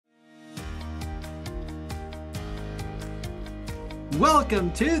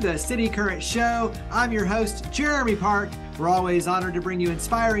Welcome to the City Current Show. I'm your host, Jeremy Park. We're always honored to bring you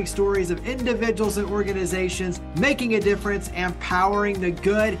inspiring stories of individuals and organizations making a difference and powering the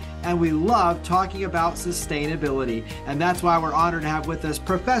good. And we love talking about sustainability. And that's why we're honored to have with us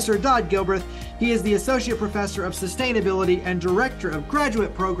Professor Dodd Galbreath. He is the Associate Professor of Sustainability and Director of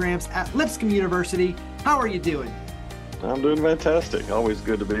Graduate Programs at Lipscomb University. How are you doing? I'm doing fantastic. Always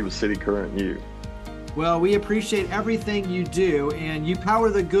good to be with City Current and you. Well, we appreciate everything you do, and you power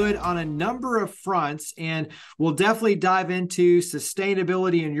the good on a number of fronts, and we'll definitely dive into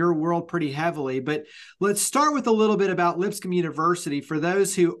sustainability in your world pretty heavily. But let's start with a little bit about Lipscomb University. For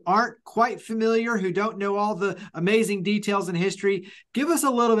those who aren't quite familiar, who don't know all the amazing details in history, give us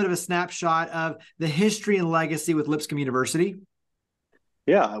a little bit of a snapshot of the history and legacy with Lipscomb University.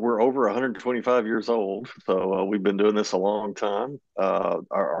 Yeah, we're over 125 years old, so we've been doing this a long time.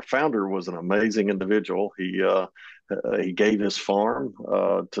 Our founder was an amazing individual. He gave his farm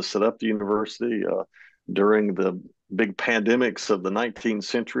to set up the university during the big pandemics of the 19th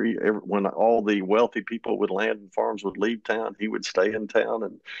century. When all the wealthy people with land and farms would leave town, he would stay in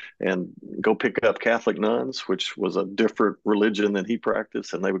town and go pick up Catholic nuns, which was a different religion than he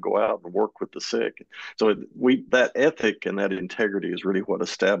practiced, and they would go out and work with the sick. So that ethic and that integrity is really what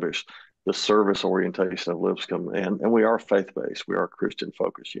established the service orientation of Lipscomb, and we are faith-based. We are a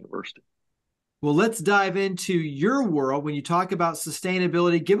Christian-focused university. Well, let's dive into your world. When you talk about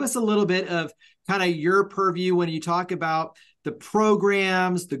sustainability, give us a little bit of kind of your purview when you talk about the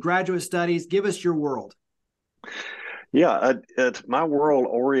programs, the graduate studies. Give us your world. Yeah, my world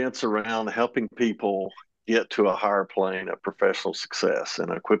orients around helping people get to a higher plane of professional success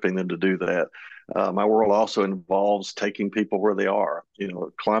and equipping them to do that. My world also involves taking people where they are.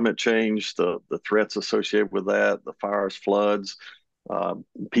 Climate change, the threats associated with that, the fires, floods,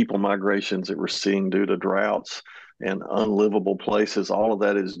 people migrations that we're seeing due to droughts and unlivable places. All of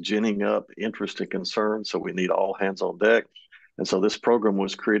that is ginning up interest and concern. So we need all hands on deck. And so this program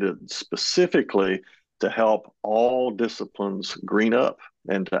was created specifically to help all disciplines green up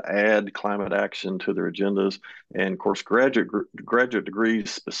and to add climate action to their agendas. And of course, graduate degrees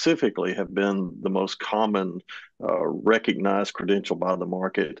specifically have been the most common recognized credential by the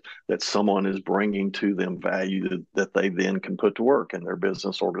market that someone is bringing to them value that they then can put to work in their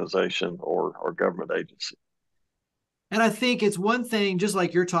business, organization, or government agency. And I think it's one thing, just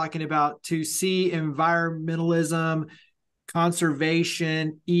like you're talking about, to see environmentalism,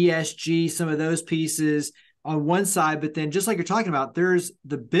 conservation, ESG, some of those pieces on one side, but then just like you're talking about, there's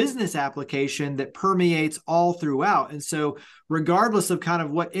the business application that permeates all throughout. And so regardless of kind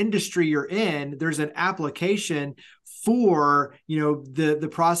of what industry you're in, there's an application for, the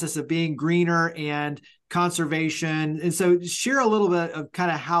process of being greener and conservation. And so share a little bit of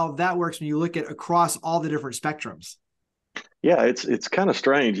kind of how that works when you look at across all the different spectrums. Yeah, it's kind of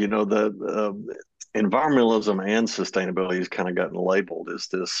strange, the environmentalism and sustainability has kind of gotten labeled as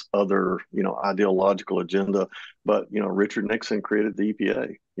this other, ideological agenda. But, Richard Nixon created the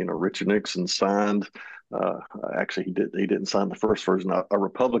EPA. Richard Nixon signed, actually he didn't sign the first version. A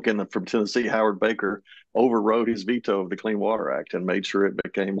Republican from Tennessee, Howard Baker, overrode his veto of the Clean Water Act and made sure it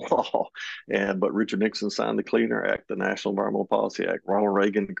became law. But Richard Nixon signed the Clean Air Act, the National Environmental Policy Act. Ronald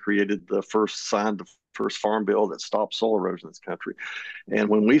Reagan signed the first farm bill that stopped soil erosion in this country. And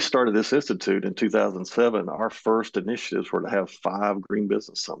when we started this institute in 2007, our first initiatives were to have 5 green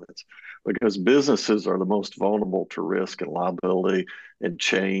business summits, because businesses are the most vulnerable to risk and liability and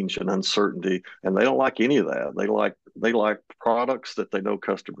change and uncertainty. And they don't like any of that. They like products that they know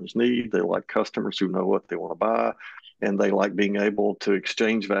customers need. They like customers who know what they want to buy. And they like being able to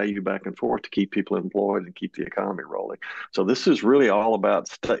exchange value back and forth to keep people employed and keep the economy rolling. So this is really all about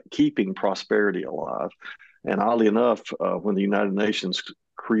keeping prosperity alive. And oddly enough, when the United Nations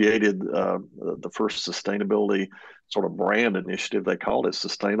created the first sustainability sort of brand initiative, they called it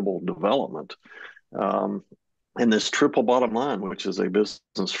sustainable development. And this triple bottom line, which is a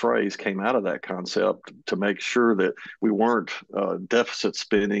business phrase, came out of that concept to make sure that we weren't deficit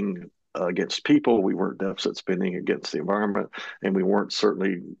spending against people, we weren't deficit spending against the environment, and we weren't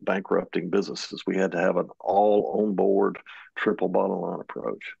certainly bankrupting businesses. We had to have an all on board triple bottom line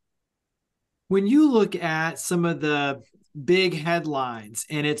approach. When you look at some of the big headlines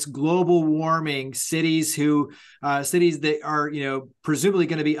and it's global warming, cities that are, presumably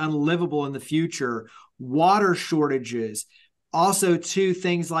going to be unlivable in the future, water shortages, also to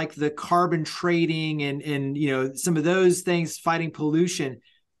things like the carbon trading and some of those things, fighting pollution.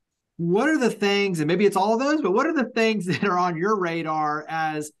 What are the things, and maybe it's all of those, but what are the things that are on your radar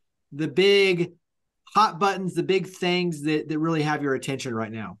as the big hot buttons, the big things that really have your attention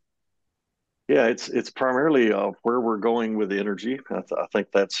right now? Yeah, it's primarily where we're going with energy. I think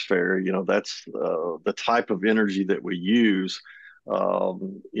that's fair. That's the type of energy that we use.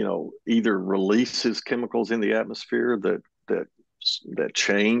 Either releases chemicals in the atmosphere that that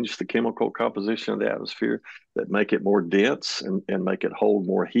change the chemical composition of the atmosphere, that make it more dense and make it hold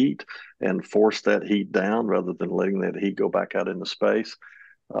more heat and force that heat down rather than letting that heat go back out into space.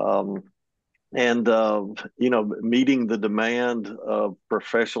 Um, and meeting the demand of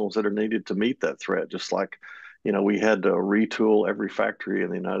professionals that are needed to meet that threat. Just like we had to retool every factory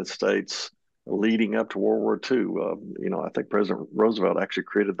in the United States leading up to World War II. I think President Roosevelt actually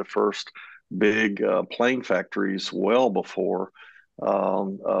created the first big plane factories well before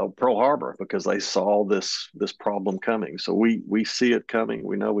Pearl Harbor, because they saw this problem coming. So we see it coming.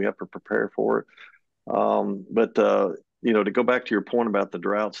 We know we have to prepare for it. But to go back to your point about the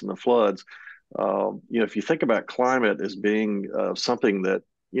droughts and the floods, if you think about climate as being something that,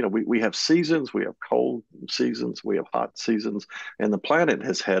 we have seasons, we have cold seasons, we have hot seasons, and the planet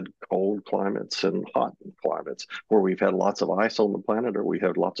has had cold climates and hot climates where we've had lots of ice on the planet or we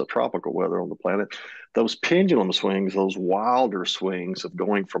have lots of tropical weather on the planet. Those pendulum swings, those wilder swings of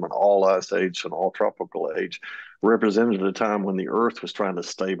going from an all ice age to an all tropical age, represented a time when the Earth was trying to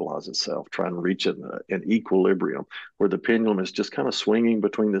stabilize itself, trying to reach an equilibrium where the pendulum is just kind of swinging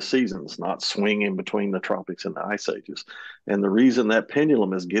between the seasons, not swinging between the tropics and the ice ages. And the reason that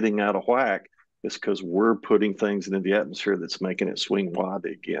pendulum is getting out of whack is because we're putting things into the atmosphere that's making it swing wide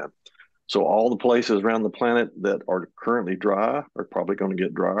again. So all the places around the planet that are currently dry are probably going to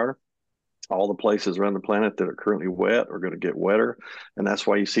get drier. All the places around the planet that are currently wet are going to get wetter. And that's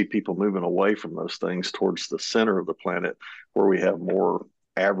why you see people moving away from those things towards the center of the planet where we have more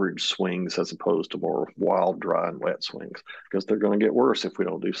average swings as opposed to more wild, dry, and wet swings, because they're going to get worse if we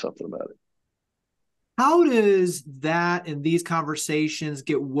don't do something about it. How does that and these conversations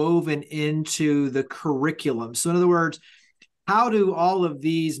get woven into the curriculum? So, in other words, how do all of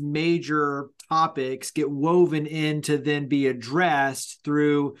these major topics get woven in to then be addressed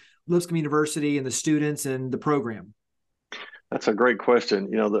through Lipscomb University and the students and the program? That's a great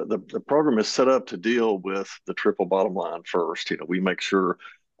question. The program is set up to deal with the triple bottom line first. We make sure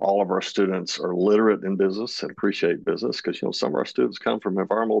all of our students are literate in business and appreciate business, because some of our students come from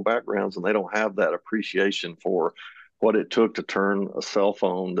environmental backgrounds and they don't have that appreciation for what it took to turn a cell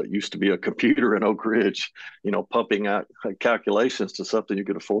phone that used to be a computer in Oak Ridge, pumping out calculations to something you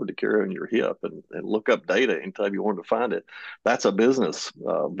could afford to carry on your hip and look up data anytime you wanted to find it. That's a business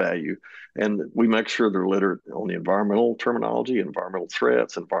value. And we make sure they're literate on the environmental terminology, environmental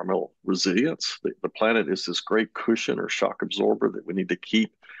threats, environmental resilience. The planet is this great cushion or shock absorber that we need to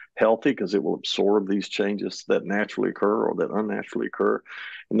keep healthy, because it will absorb these changes that naturally occur or that unnaturally occur.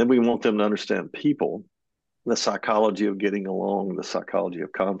 And then we want them to understand people, the psychology of getting along, the psychology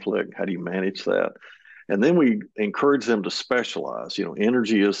of conflict. How do you manage that? And then we encourage them to specialize.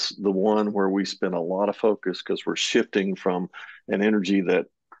 Energy is the one where we spend a lot of focus, because we're shifting from an energy that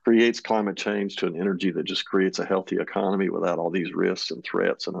creates climate change to an energy that just creates a healthy economy without all these risks and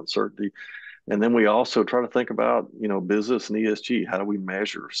threats and uncertainty. And then we also try to think about, business and ESG. How do we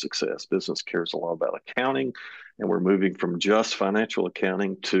measure success? Business cares a lot about accounting, and we're moving from just financial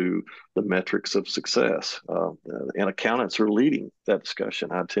accounting to the metrics of success. And accountants are leading that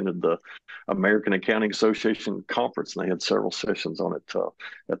discussion. I attended the American Accounting Association conference, and they had several sessions on it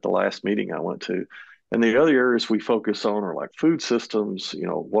at the last meeting I went to. And the other areas we focus on are like food systems,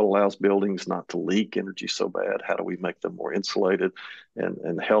 what allows buildings not to leak energy so bad? How do we make them more insulated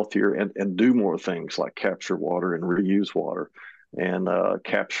and healthier, and do more things like capture water and reuse water, and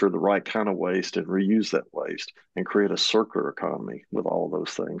capture the right kind of waste and reuse that waste and create a circular economy with all of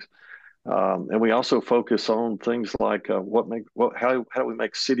those things. And we also focus on things like how do we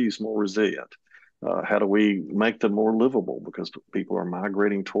make cities more resilient? How do we make them more livable, because people are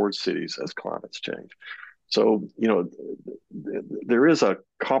migrating towards cities as climates change? So, there is a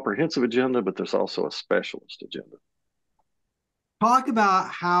comprehensive agenda, but there's also a specialist agenda. Talk about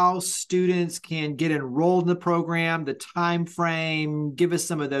how students can get enrolled in the program, the time frame. Give us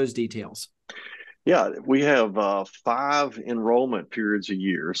some of those details. Yeah, we have 5 enrollment periods a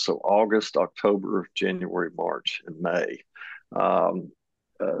year. So August, October, January, March, and May.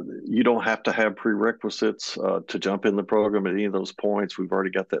 You don't have to have prerequisites to jump in the program at any of those points. We've already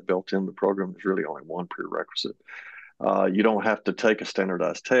got that built in the program. There's really only one prerequisite. You don't have to take a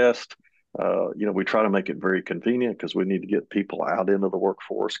standardized test. We try to make it very convenient, because we need to get people out into the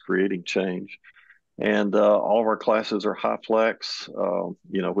workforce, creating change. And all of our classes are high flex,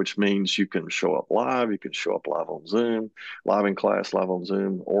 which means you can show up live. You can show up live on Zoom, live in class, live on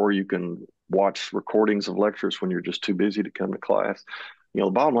Zoom, or you can watch recordings of lectures when you're just too busy to come to class. The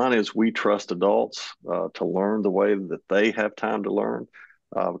bottom line is we trust adults to learn the way that they have time to learn,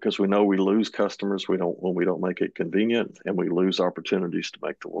 because we know we lose customers when we don't make it convenient, and we lose opportunities to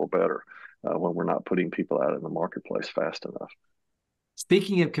make the world better when we're not putting people out in the marketplace fast enough.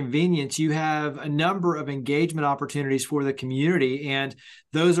 Speaking of convenience, you have a number of engagement opportunities for the community, and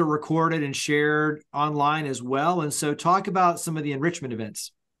those are recorded and shared online as well. And so talk about some of the enrichment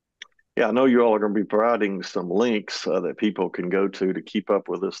events. Yeah, I know you all are going to be providing some links that people can go to keep up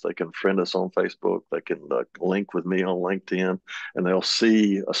with us. They can friend us on Facebook. They can link with me on LinkedIn, and they'll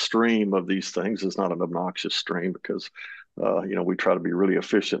see a stream of these things. It's not an obnoxious stream because, we try to be really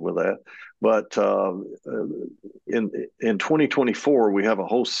efficient with that. But in 2024, we have a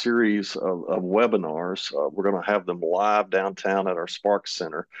whole series of webinars. We're going to have them live downtown at our Sparks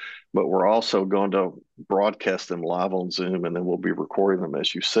Center, but we're also going to broadcast them live on Zoom, and then we'll be recording them,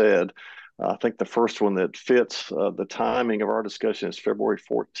 as you said. I think the first one that fits the timing of our discussion is February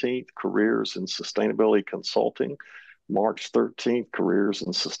 14th, Careers in Sustainability Consulting. March 13th, Careers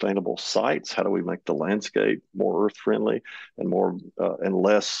in Sustainable Sites. How do we make the landscape more earth-friendly and more and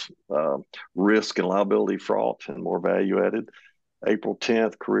less risk and liability fraught and more value-added? April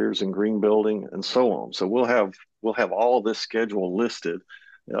 10th, Careers in Green Building, and so on. So we'll have all of this schedule listed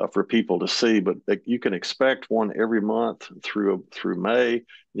for people to see, but you can expect one every month through May.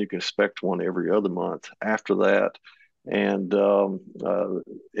 You can expect one every other month after that. And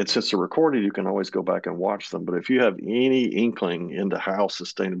since they're recorded, you can always go back and watch them. But if you have any inkling into how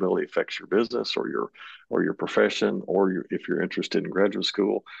sustainability affects your business or your profession, or if you're interested in graduate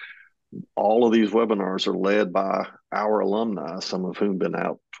school, all of these webinars are led by our alumni, some of whom been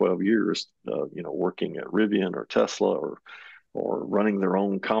out 12 years, working at Rivian or Tesla or running their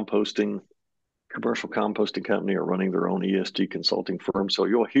own commercial composting company, or running their own ESG consulting firm. So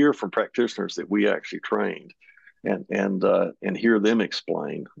you'll hear from practitioners that we actually trained, and hear them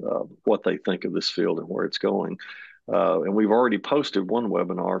explain what they think of this field and where it's going. And we've already posted one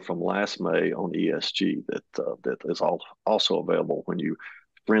webinar from last May on ESG that is also available when you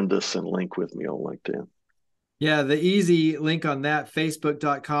friend us and link with me on LinkedIn. Yeah, the easy link on that,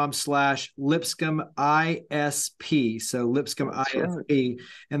 facebook.com/Lipscomb ISP. So Lipscomb ISP. Right.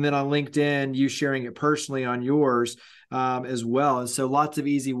 And then on LinkedIn, you sharing it personally on yours as well. And so lots of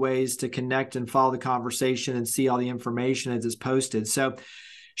easy ways to connect and follow the conversation and see all the information as it's posted. So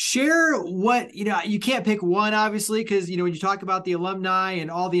share what, you can't pick one, obviously, because, when you talk about the alumni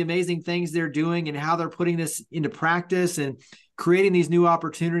and all the amazing things they're doing and how they're putting this into practice and creating these new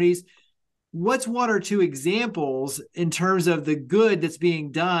opportunities, what's one or two examples in terms of the good that's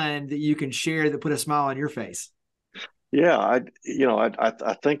being done that you can share that put a smile on your face? Yeah, I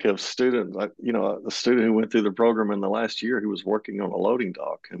think of students, a student who went through the program in the last year who was working on a loading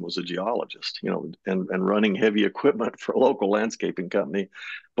dock and was a geologist, and running heavy equipment for a local landscaping company.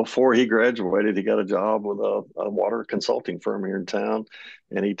 Before he graduated, he got a job with a water consulting firm here in town.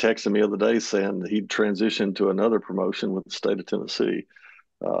 And he texted me the other day saying he'd transitioned to another promotion with the state of Tennessee.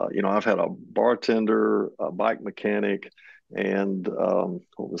 I've had a bartender, a bike mechanic, and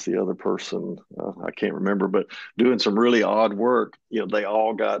what was the other person? I can't remember, but doing some really odd work. They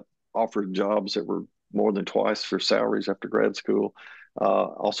all got offered jobs that were more than twice their salaries after grad school.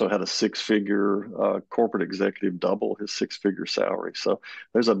 Also had a six-figure corporate executive double his six-figure salary. So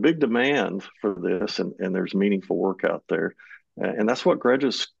there's a big demand for this, and there's meaningful work out there. And that's what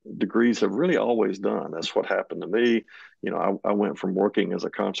graduate degrees have really always done. That's what happened to me. I went from working as a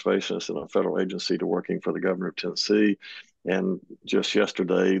conservationist in a federal agency to working for the governor of Tennessee. And just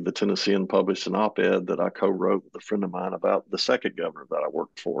yesterday, the Tennessean published an op-ed that I co-wrote with a friend of mine about the second governor that I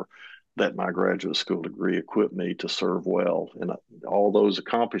worked for, that my graduate school degree equipped me to serve well. And all those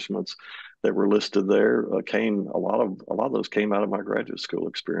accomplishments that were listed there a lot of those came out of my graduate school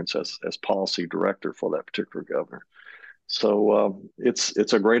experience as policy director for that particular governor. So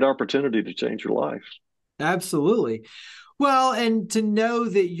it's a great opportunity to change your life. Absolutely. Well, and to know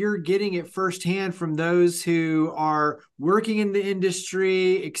that you're getting it firsthand from those who are working in the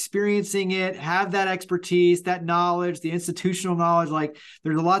industry, experiencing it, have that expertise, that knowledge, the institutional knowledge, like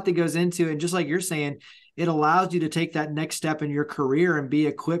there's a lot that goes into it. And just like you're saying, it allows you to take that next step in your career and be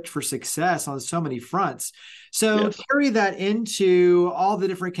equipped for success on so many fronts. So yes, carry that into all the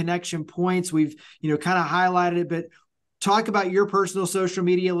different connection points. We've, kind of highlighted it, but talk about your personal social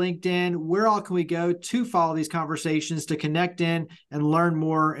media, LinkedIn. Where all can we go to follow these conversations, to connect in and learn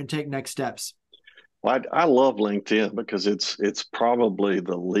more and take next steps? Well, I love LinkedIn because it's probably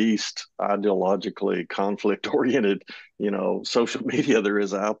the least ideologically conflict-oriented, social media there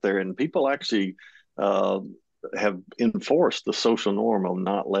is out there, and people actually have enforced the social norm of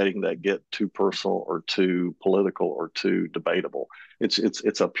not letting that get too personal or too political or too debatable.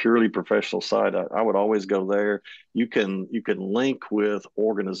 It's a purely professional site. I would always go there. You can link with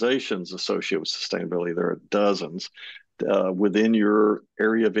organizations associated with sustainability. There are dozens within your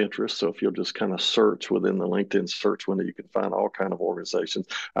area of interest. So if you'll just kind of search within the LinkedIn search window, you can find all kind of organizations.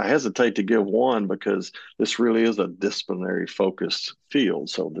 I hesitate to give one because this really is a disciplinary focused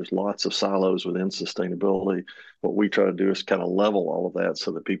field. So there's lots of silos within sustainability. What we try to do is kind of level all of that so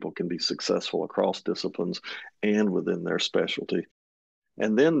that people can be successful across disciplines and within their specialty.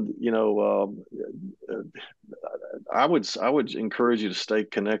 And then, I would encourage you to stay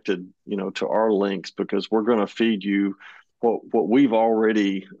connected, to our links, because we're going to feed you what we've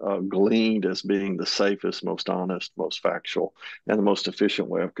already gleaned as being the safest, most honest, most factual, and the most efficient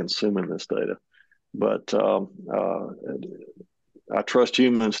way of consuming this data. But I trust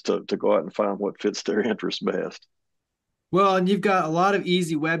humans to go out and find what fits their interest best. Well, and you've got a lot of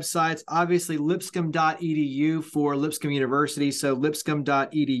easy websites. Obviously, lipscomb.edu for Lipscomb University. So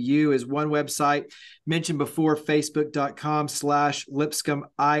lipscomb.edu is one website. Mentioned before,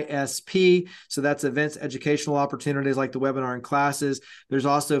 facebook.com/LipscombISP. So that's events, educational opportunities like the webinar and classes. There's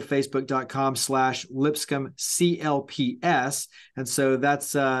also facebook.com/LipscombCLPS. And so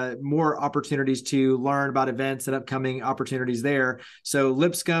that's more opportunities to learn about events and upcoming opportunities there. So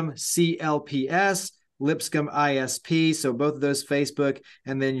Lipscomb CLPS. Lipscomb ISP, so both of those, Facebook,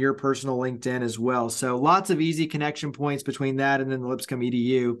 and then your personal LinkedIn as well. So lots of easy connection points between that and then the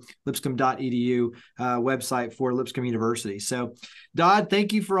lipscomb.edu website for Lipscomb University. So Dodd,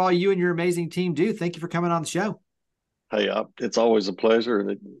 thank you for all you and your amazing team do. Thank you for coming on the show. Hey, it's always a pleasure.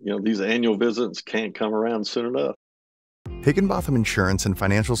 And these annual visits can't come around soon enough. Higginbotham Insurance and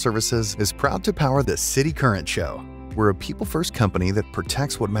Financial Services is proud to power the City Current Show. We're a people-first company that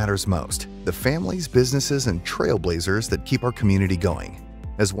protects what matters most, the families, businesses, and trailblazers that keep our community going.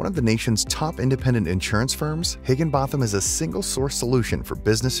 As one of the nation's top independent insurance firms, Higginbotham is a single-source solution for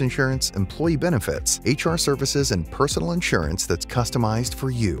business insurance, employee benefits, HR services, and personal insurance that's customized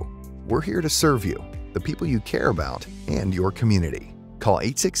for you. We're here to serve you, the people you care about, and your community. Call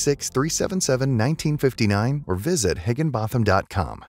 866-377-1959 or visit higginbotham.com.